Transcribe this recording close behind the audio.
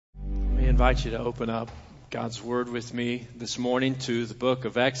invite you to open up God's Word with me this morning to the book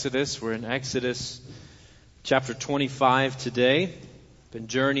of Exodus. We're in Exodus chapter 25 today. Been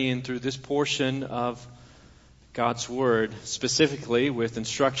journeying through this portion of God's Word, specifically with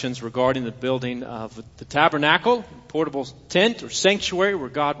instructions regarding the building of the tabernacle, portable tent or sanctuary where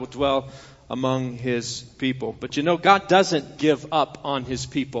God will dwell among His people. But you know, God doesn't give up on His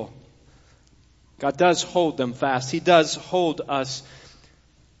people. God does hold them fast. He does hold us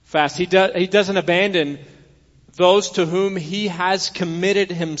fast. He doesn't abandon those to whom He has committed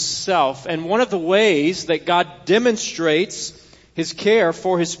Himself. And one of the ways that God demonstrates His care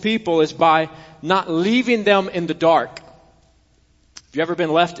for His people is by not leaving them in the dark. Have you ever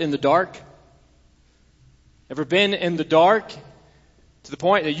been left in the dark? Ever been in the dark to the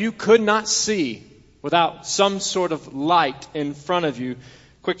point that you could not see without some sort of light in front of you?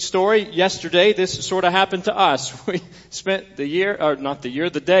 Quick story. Yesterday, this sort of happened to us. We spent the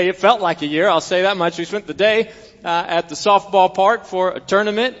day. It felt like a year. I'll say that much. We spent the day at the softball park for a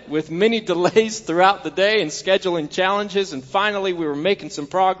tournament with many delays throughout the day and scheduling challenges. And finally, we were making some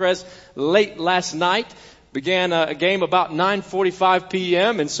progress late last night. Began a game about 9:45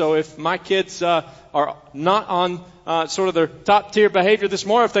 p.m. And so if my kids are not on sort of their top tier behavior this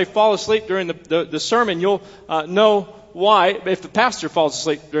morning, if they fall asleep during the sermon, you'll know why. If the pastor falls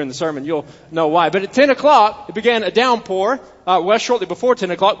asleep during the sermon, you'll know why. But at 10 o'clock, it began a downpour. Shortly before 10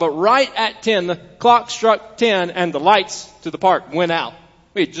 o'clock, but right at 10, the clock struck 10 and the lights to the park went out.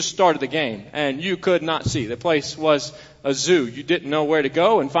 We had just started the game and you could not see. The place was a zoo. You didn't know where to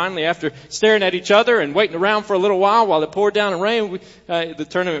go. And finally, after staring at each other and waiting around for a little while it poured down and rained, the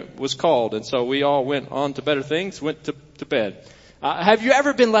tournament was called. And so we all went on to better things, went to bed. Have you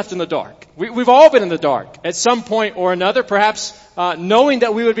ever been left in the dark? We've all been in the dark at some point or another, perhaps knowing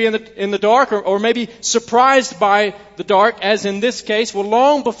that we would be in the dark or maybe surprised by the dark, as in this case. Well,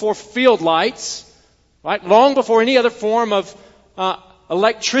 long before field lights, right? Long before any other form of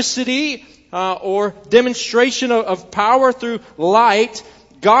electricity or demonstration of power through light,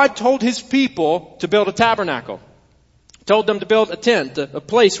 God told His people to build a tabernacle. Told them to build a tent, a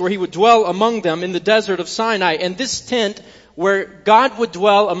place where He would dwell among them in the desert of Sinai. And this tent, where God would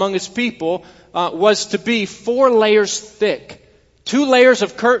dwell among His people, was to be 4 layers thick. 2 layers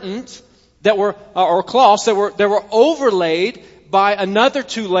of curtains that were, or cloths that were overlaid by another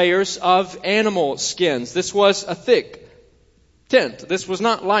 2 layers of animal skins. This was a thick tent. This was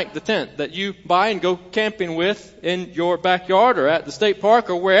not like the tent that you buy and go camping with in your backyard or at the state park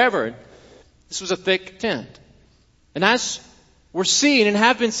or wherever. This was a thick tent. And as we're seeing and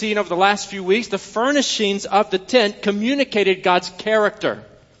have been seeing over the last few weeks, the furnishings of the tent communicated God's character.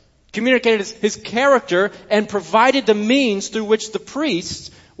 Communicated His character and provided the means through which the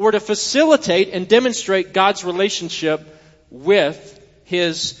priests were to facilitate and demonstrate God's relationship with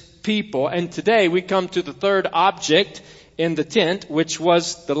His people. And today we come to the third object in the tent, which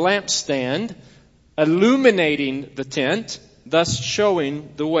was the lampstand, illuminating the tent, thus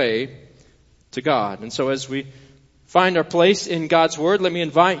showing the way to God. And so as we find our place in God's Word, let me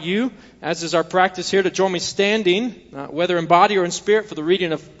invite you, as is our practice here, to join me standing, whether in body or in spirit, for the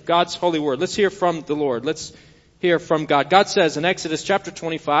reading of God's holy Word. Let's hear from the Lord. Let's hear from God. God says in Exodus chapter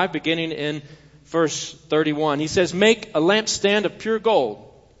 25, beginning in verse 31, He says, "Make a lampstand of pure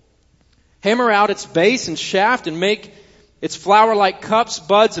gold. Hammer out its base and shaft and make its flower-like cups,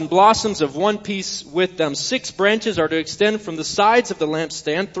 buds, and blossoms of one piece with them. 6 branches are to extend from the sides of the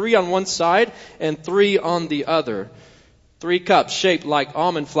lampstand, 3 on one side and 3 on the other. 3 cups shaped like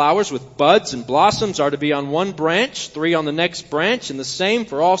almond flowers with buds and blossoms are to be on one branch, 3 on the next branch, and the same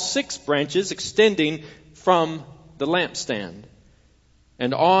for all 6 branches extending from the lampstand.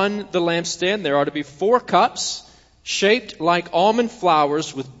 And on the lampstand there are to be 4 cups shaped like almond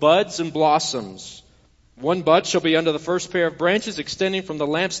flowers with buds and blossoms. 1 bud shall be under the first pair of branches extending from the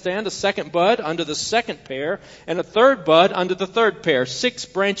lampstand, a 2nd bud under the 2nd pair, and a 3rd bud under the 3rd pair, 6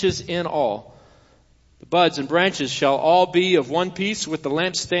 branches in all. The buds and branches shall all be of one piece with the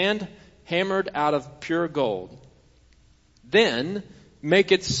lampstand, hammered out of pure gold. Then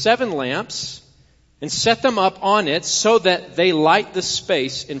make it 7 lamps and set them up on it so that they light the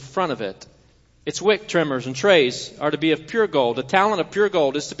space in front of it. Its wick trimmers and trays are to be of pure gold. A talent of pure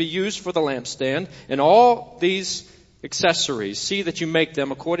gold is to be used for the lampstand, and all these accessories, see that you make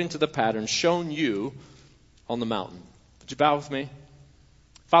them according to the pattern shown you on the mountain." Would you bow with me?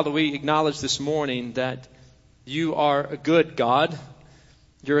 Father, we acknowledge this morning that You are a good God.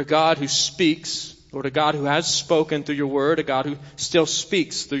 You're a God who speaks, Lord, a God who has spoken through Your Word, a God who still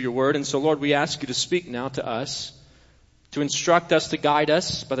speaks through Your Word. And so, Lord, we ask You to speak now to us, to instruct us, to guide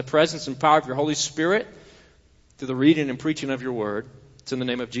us by the presence and power of Your Holy Spirit through the reading and preaching of Your Word. It's in the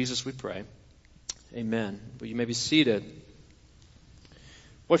name of Jesus we pray. Amen. Well, you may be seated.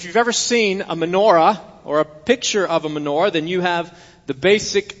 Well, if you've ever seen a menorah or a picture of a menorah, then you have the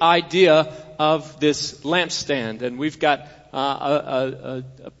basic idea of this lampstand. And we've got an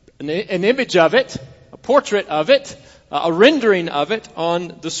image of it, a portrait of it, a rendering of it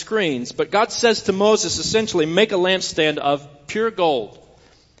on the screens. But God says to Moses, essentially, make a lampstand of pure gold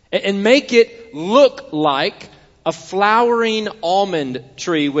and make it look like a flowering almond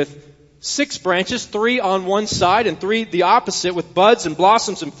tree with 6 branches, 3 on one side and 3 the opposite, with buds and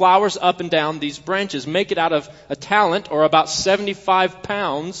blossoms and flowers up and down these branches. Make it out of a talent, or about 75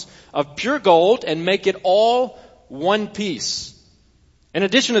 pounds of pure gold, and make it all one piece. In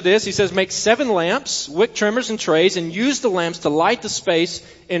addition to this, he says, make 7 lamps, wick trimmers and trays, and use the lamps to light the space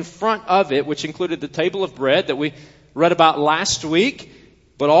in front of it, which included the table of bread that we read about last week,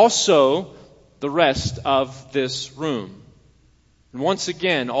 but also the rest of this room. And once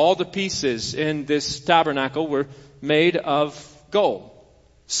again, all the pieces in this tabernacle were made of gold,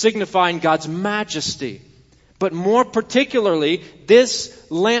 signifying God's majesty. But more particularly, this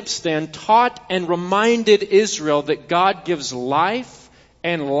lampstand taught and reminded Israel that God gives life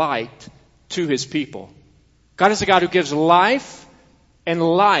and light to His people. God is a God who gives life and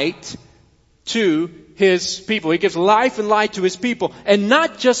light to His people. He gives life and light to His people. And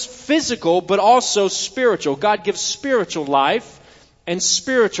not just physical, but also spiritual. God gives spiritual life and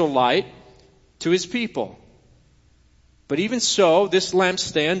spiritual light to His people. But even so, this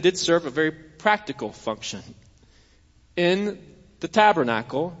lampstand did serve a very practical function. In the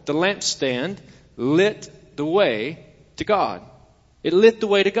tabernacle, the lampstand lit the way to God. It lit the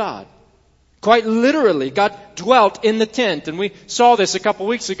way to God. Quite literally, God dwelt in the tent. And we saw this a couple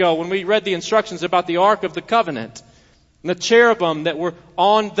weeks ago when we read the instructions about the Ark of the Covenant. And the cherubim that were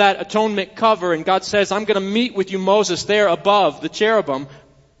on that atonement cover. And God says, I'm going to meet with you, Moses, there above the cherubim.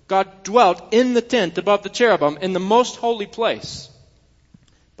 God dwelt in the tent above the cherubim in the most holy place.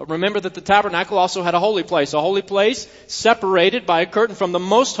 But remember that the tabernacle also had a holy place separated by a curtain from the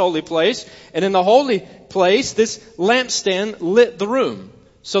most holy place. And in the holy place, this lampstand lit the room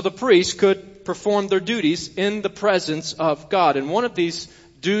so the priests could perform their duties in the presence of God. And one of these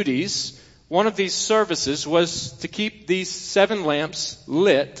duties, one of these services, was to keep these 7 lamps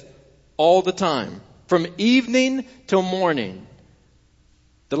lit all the time, from evening till morning.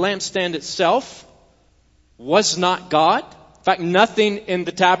 The lampstand itself was not God. In fact, nothing in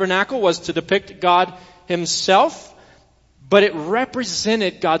the tabernacle was to depict God Himself, but it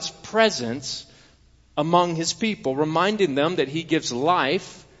represented God's presence among His people, reminding them that He gives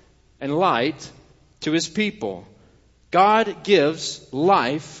life and light to His people. God gives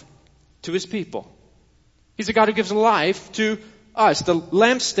life to His people. He's a God who gives life to us. The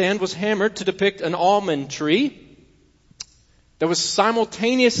lampstand was hammered to depict an almond tree that was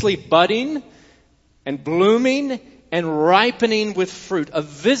simultaneously budding and blooming and ripening with fruit, a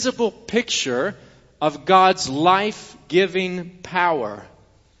visible picture of God's life-giving power.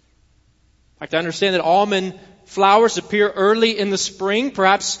 In fact, I understand that almond flowers appear early in the spring,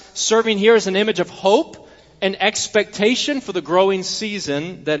 perhaps serving here as an image of hope and expectation for the growing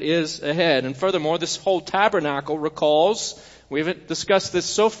season that is ahead. And furthermore, this whole tabernacle recalls, we haven't discussed this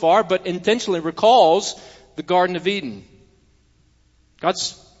so far, but intentionally recalls the Garden of Eden.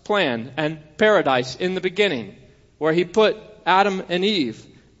 God's plan and paradise in the beginning, where He put Adam and Eve,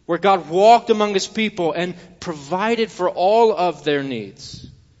 where God walked among His people and provided for all of their needs.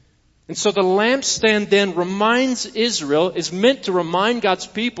 And so the lampstand then reminds Israel, is meant to remind God's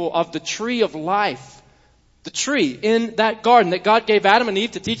people of the tree of life. The tree in that garden that God gave Adam and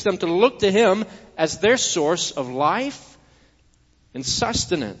Eve to teach them to look to Him as their source of life and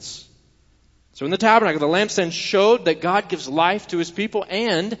sustenance. So in the tabernacle, the lampstand showed that God gives life to His people,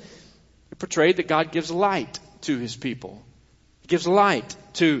 and it portrayed that God gives light to His people. He gives light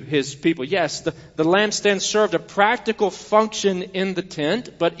to His people. Yes, the lampstand served a practical function in the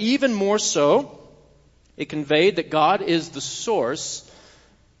tent, but even more so, it conveyed that God is the source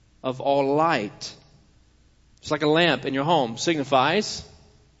of all light. Just like a lamp in your home signifies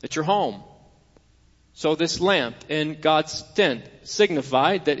that you're home. So this lamp in God's tent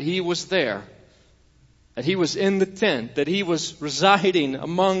signified that He was there, that He was in the tent, that He was residing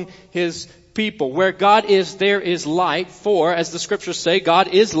among His people. Where God is, there is light. For, as the scriptures say, God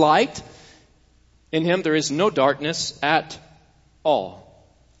is light. In Him there is no darkness at all.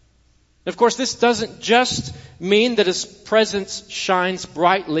 Of course, this doesn't just mean that His presence shines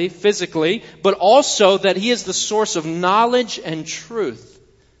brightly physically, but also that He is the source of knowledge and truth.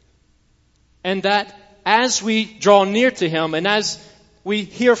 And that as we draw near to Him and as we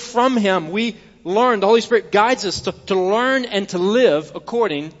hear from Him, we learn, the Holy Spirit guides us to learn and to live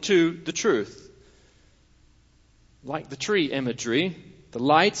according to the truth. Like the tree imagery, the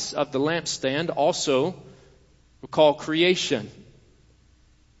lights of the lampstand also recall creation,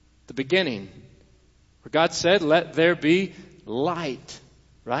 the beginning, where God said, let there be light,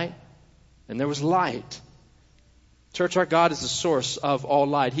 right? And there was light. Church, our God is the source of all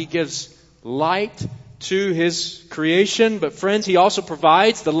light. He gives light to His creation, but friends, He also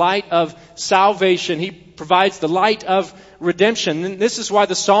provides the light of salvation. He provides the light of redemption. And this is why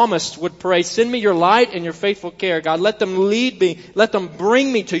the psalmist would pray, send me your light and your faithful care, God. Let them lead me. Let them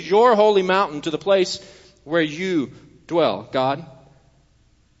bring me to your holy mountain, to the place where you dwell, God.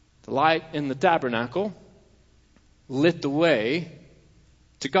 The light in the tabernacle lit the way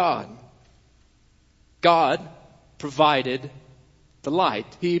to God. God provided the light.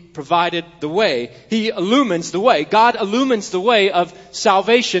 He provided the way. He illumines the way. God illumines the way of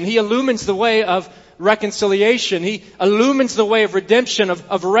salvation. He illumines the way of reconciliation. He illumines the way of redemption,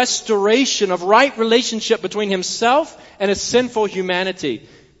 of restoration, of right relationship between Himself and a sinful humanity.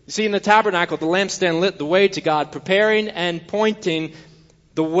 You see, in the tabernacle, the lampstand lit the way to God, preparing and pointing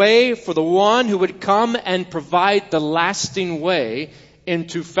the way for the one who would come and provide the lasting way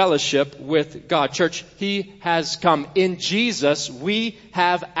into fellowship with God. Church, He has come. In Jesus, we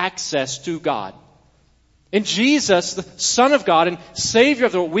have access to God. In Jesus, the Son of God and Savior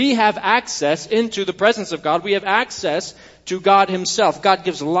of the world, we have access into the presence of God. We have access to God Himself. God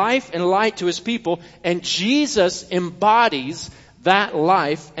gives life and light to His people, and Jesus embodies that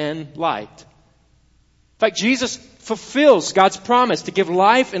life and light. In fact, Jesus fulfills God's promise to give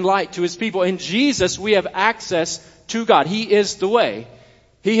life and light to His people. In Jesus, we have access to God. He is the way.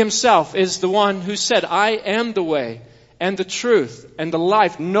 He Himself is the one who said, I am the way and the truth and the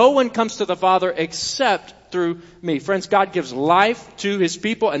life. No one comes to the Father except through me. Friends, God gives life to His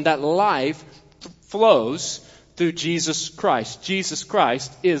people, and that life flows through Jesus Christ. Jesus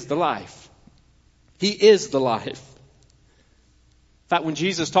Christ is the life. He is the life. In fact, when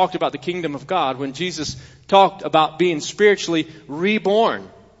Jesus talked about the kingdom of God, when Jesus talked about being spiritually reborn,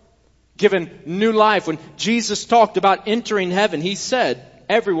 given new life, when Jesus talked about entering heaven, He said,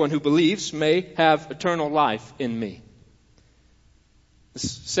 everyone who believes may have eternal life in me. This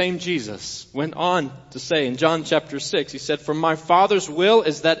same Jesus went on to say in John chapter 6, He said, for my Father's will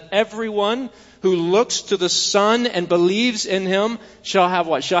is that everyone who looks to the Son and believes in Him shall have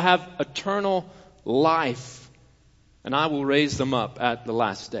what? Shall have eternal life. And I will raise them up at the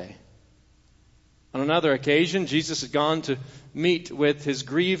last day. On another occasion, Jesus had gone to meet with His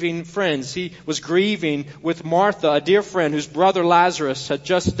grieving friends. He was grieving with Martha, a dear friend whose brother Lazarus had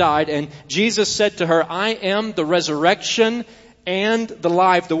just died. And Jesus said to her, I am the resurrection and the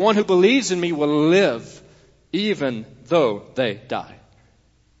life. The one who believes in me will live even though they die.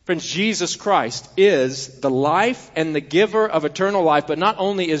 Friends, Jesus Christ is the life and the giver of eternal life. But not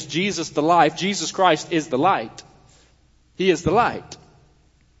only is Jesus the life, Jesus Christ is the light. He is the light.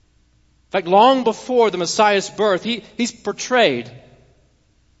 In fact, long before the Messiah's birth, He's portrayed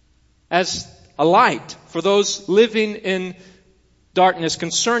as a light for those living in darkness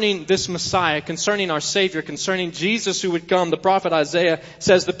concerning this Messiah, concerning our Savior, concerning Jesus who would come. The prophet Isaiah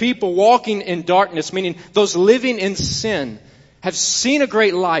says the people walking in darkness, meaning those living in sin, have seen a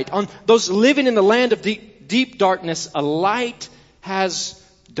great light. On those living in the land of deep darkness, a light has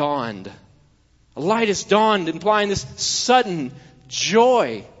dawned. A light has dawned, implying this sudden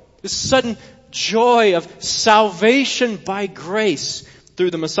joy of salvation by grace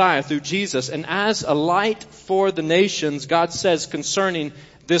through the Messiah, through Jesus. And as a light for the nations, God says concerning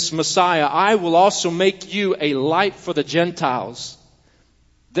this Messiah, I will also make you a light for the Gentiles,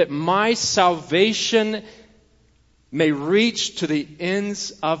 that my salvation may reach to the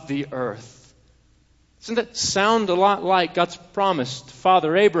ends of the earth. Doesn't that sound a lot like God's promise to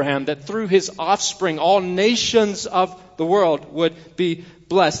Father Abraham that through his offspring all nations of the world would be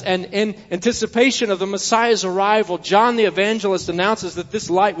blessed? And in anticipation of the Messiah's arrival, John the evangelist announces that this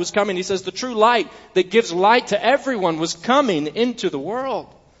light was coming. He says the true light that gives light to everyone was coming into the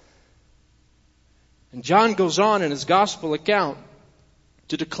world. And John goes on in his gospel account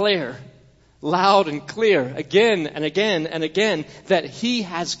to declare loud and clear again and again and again that He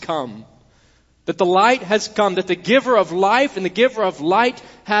has come. That the light has come, that the giver of life and the giver of light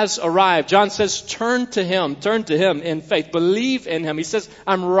has arrived. John says, turn to Him in faith, believe in Him. He says,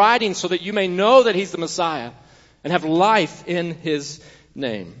 I'm writing so that you may know that He's the Messiah and have life in His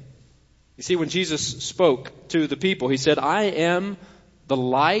name. You see, when Jesus spoke to the people, He said, I am the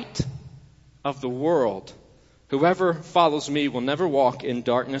light of the world. Whoever follows me will never walk in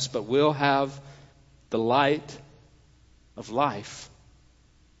darkness, but will have the light of life.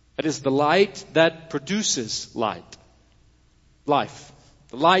 That is the light that produces light. Life.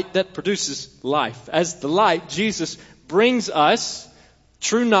 The light that produces life. As the light, Jesus brings us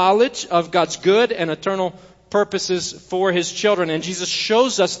true knowledge of God's good and eternal purposes for His children. And Jesus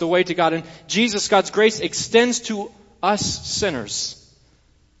shows us the way to God. And Jesus, God's grace, extends to us sinners.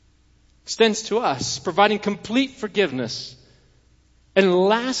 Extends to us, providing complete forgiveness and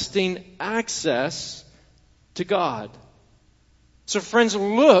lasting access to God. So friends,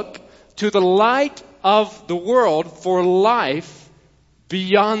 look to the light of the world for life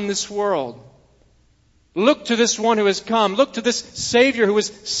beyond this world. Look to this one who has come. Look to this Savior who was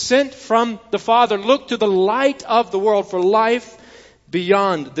sent from the Father. Look to the light of the world for life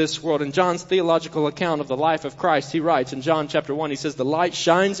beyond this world. In John's theological account of the life of Christ, he writes in John chapter 1, he says, "The light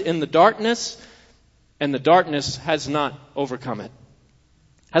shines in the darkness, and the darkness has not overcome it."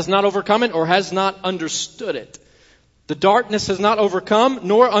 Has not overcome it or has not understood it. The darkness has not overcome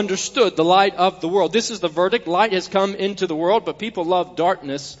nor understood the light of the world. This is the verdict. Light has come into the world, but people love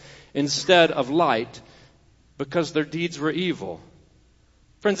darkness instead of light because their deeds were evil.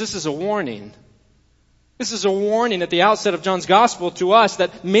 Friends, this is a warning. This is a warning at the outset of John's gospel to us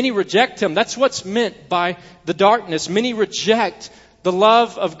that many reject Him. That's what's meant by the darkness. Many reject the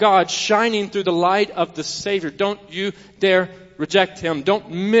love of God shining through the light of the Savior. Don't you dare reject Him. Don't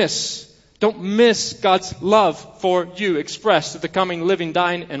miss God's love for you expressed through the coming, living,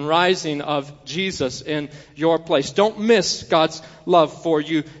 dying, and rising of Jesus in your place. Don't miss God's love for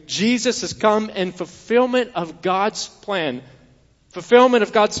you. Jesus has come in fulfillment of God's plan. Fulfillment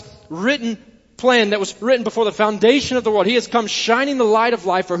of God's written plan that was written before the foundation of the world. He has come shining the light of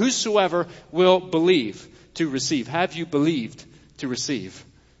life for whosoever will believe to receive. Have you believed to receive?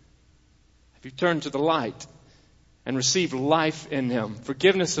 Have you turned to the light and received life in Him?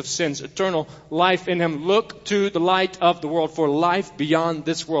 Forgiveness of sins, eternal life in Him. Look to the light of the world for life beyond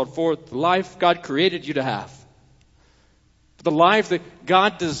this world, for the life God created you to have. For the life that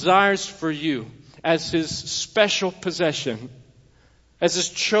God desires for you as His special possession, as His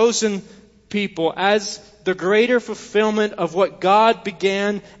chosen people, as the greater fulfillment of what God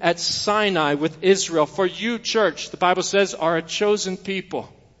began at Sinai with Israel. For you, church, the Bible says, are a chosen people.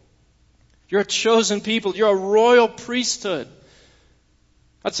 You're a chosen people. You're a royal priesthood.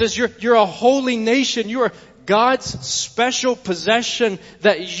 God says you're a holy nation. You are God's special possession,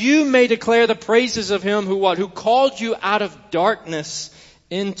 that you may declare the praises of Him who called you out of darkness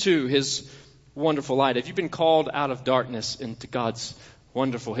into His wonderful light. Have you been called out of darkness into God's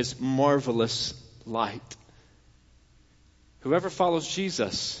wonderful, His marvelous light? Whoever follows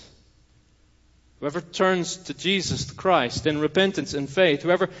Jesus, whoever turns to Jesus Christ in repentance and faith,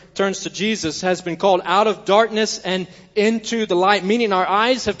 whoever turns to Jesus has been called out of darkness and into the light, meaning our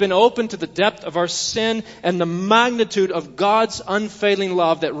eyes have been opened to the depth of our sin and the magnitude of God's unfailing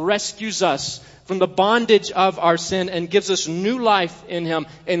love that rescues us from the bondage of our sin and gives us new life in Him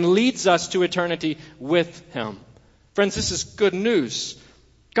and leads us to eternity with Him. Friends, this is good news.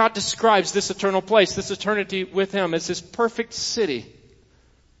 God describes this eternal place, this eternity with Him, as His perfect city.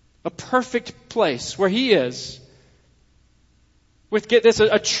 A perfect place where He is. With, get this,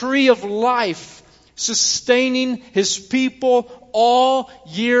 a tree of life sustaining His people all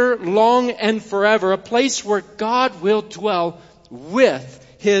year long and forever. A place where God will dwell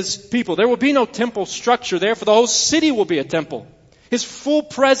with His people. There will be no temple structure there, for the whole city will be a temple. His full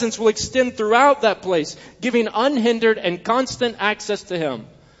presence will extend throughout that place, giving unhindered and constant access to Him.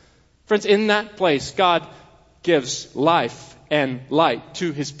 Friends, in that place, God gives life and light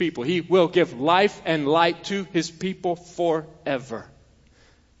to His people. He will give life and light to His people forever.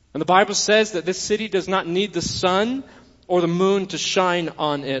 And the Bible says that this city does not need the sun or the moon to shine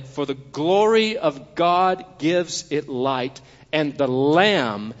on it, for the glory of God gives it light, and the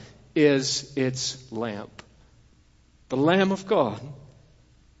Lamb is its lamp. The Lamb of God,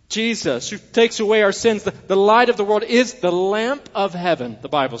 Jesus, who takes away our sins, the light of the world, is the lamp of heaven, the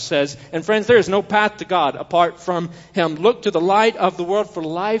Bible says. And friends, there is no path to God apart from Him. Look to the light of the world for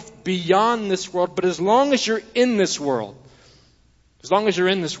life beyond this world. But as long as you're in this world,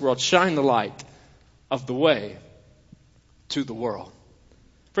 shine the light of the way to the world.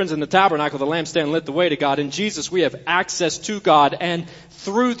 Friends, in the tabernacle, the lampstand lit the way to God. In Jesus, we have access to God. And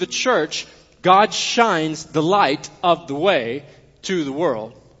through the church, God shines the light of the way to the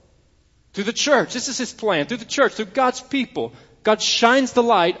world. Through the church, this is His plan. Through the church, through God's people, God shines the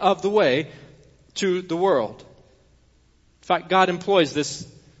light of the way to the world. In fact, God employs this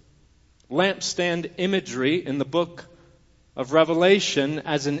lampstand imagery in the book of Revelation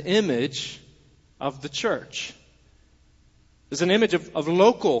as an image of the church. As an image of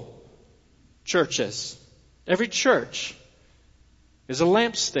local churches. Every church is a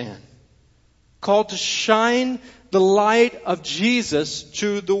lampstand, called to shine the light of Jesus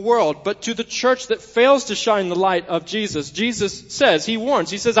to the world. But to the church that fails to shine the light of Jesus, Jesus says, He warns,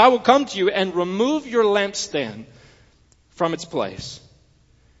 He says, I will come to you and remove your lampstand from its place.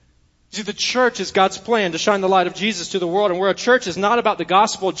 See, the church is God's plan to shine the light of Jesus to the world. And where a church is not about the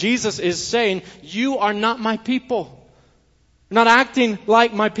gospel, Jesus is saying, you are not my people. You're not acting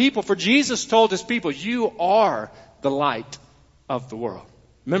like my people. For Jesus told His people, you are the light of the world.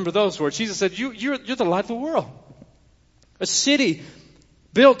 Remember those words. Jesus said, you're the light of the world. A city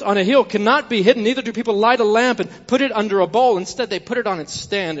built on a hill cannot be hidden. Neither do people light a lamp and put it under a bowl. Instead, they put it on its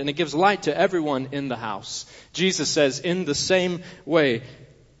stand, and it gives light to everyone in the house. Jesus says, in the same way,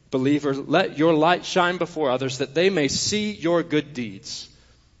 believer, let your light shine before others, that they may see your good deeds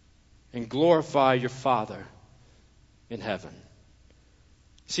and glorify your Father in heaven.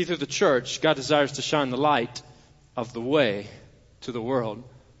 See, through the church, God desires to shine the light of the way to the world.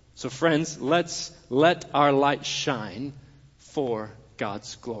 So friends, let's let our light shine for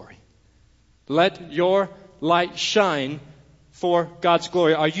God's glory. Let your light shine for God's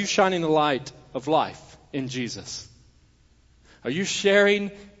glory. Are you shining the light of life in Jesus? Are you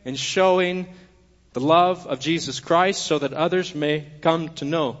sharing and showing the love of Jesus Christ so that others may come to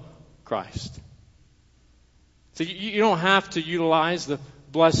know Christ? So you don't have to utilize the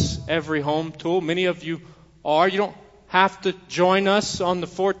Bless Every Home tool. Many of you are. You don't have to join us on the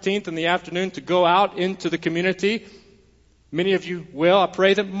 14th in the afternoon to go out into the community. Many of you will. I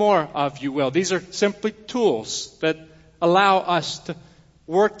pray that more of you will. These are simply tools that allow us to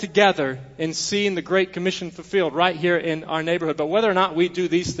work together in seeing the Great Commission fulfilled right here in our neighborhood. But whether or not we do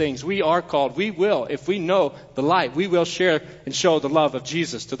these things, we are called. We will, if we know the light, we will share and show the love of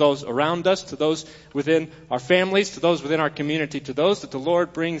Jesus to those around us, to those within our families, to those within our community, to those that the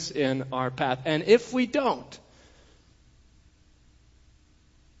Lord brings in our path. And if we don't,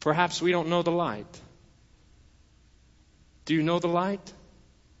 perhaps we don't know the light. Do you know the light?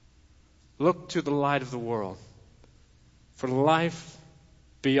 Look to the light of the world for life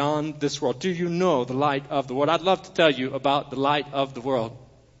beyond this world. Do you know the light of the world? I'd love to tell you about the light of the world.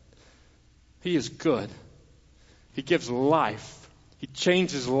 He is good. He gives life. He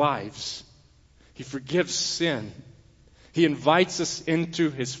changes lives. He forgives sin. He invites us into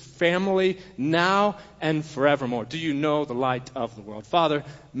His family now and forevermore. Do you know the light of the world? Father,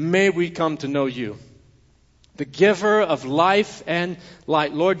 may we come to know You, the giver of life and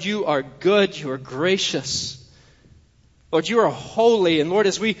light. Lord, You are good. You are gracious. Lord, You are holy. And Lord,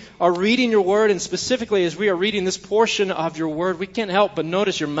 as we are reading Your word, and specifically as we are reading this portion of Your word, we can't help but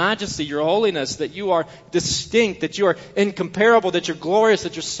notice Your majesty, Your holiness, that You are distinct, that You are incomparable, that You're glorious,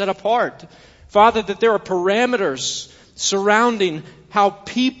 that You're set apart. Father, that there are parameters surrounding how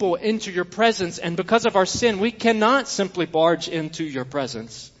people enter Your presence. And because of our sin, we cannot simply barge into Your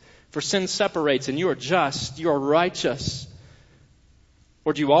presence. For sin separates, and You are just, You are righteous.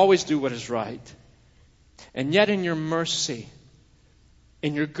 Lord, You always do what is right. And yet in Your mercy,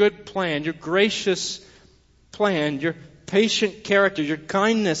 in Your good plan, Your gracious plan, Your patient character, Your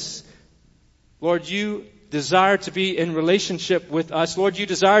kindness, Lord, You desire to be in relationship with us. Lord, You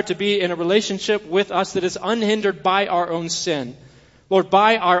desire to be in a relationship with us that is unhindered by our own sin. Lord,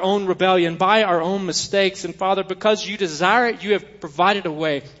 by our own rebellion, by our own mistakes. And Father, because You desire it, You have provided a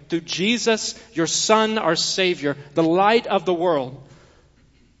way through Jesus, Your Son, our Savior, the light of the world.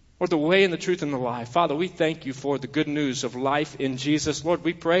 Lord, the way and the truth and the life. Father, we thank You for the good news of life in Jesus. Lord,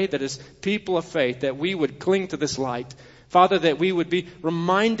 we pray that as people of faith, that we would cling to this light. Father, that we would be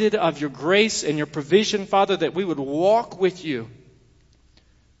reminded of Your grace and Your provision. Father, that we would walk with You.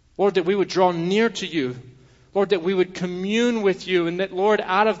 Lord, that we would draw near to You. Lord, that we would commune with You. And that, Lord,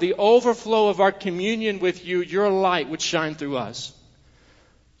 out of the overflow of our communion with You, Your light would shine through us.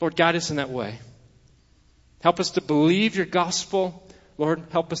 Lord, guide us in that way. Help us to believe Your gospel. Lord,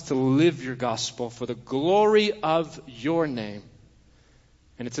 help us to live Your gospel for the glory of Your name.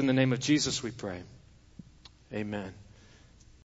 And it's in the name of Jesus we pray. Amen.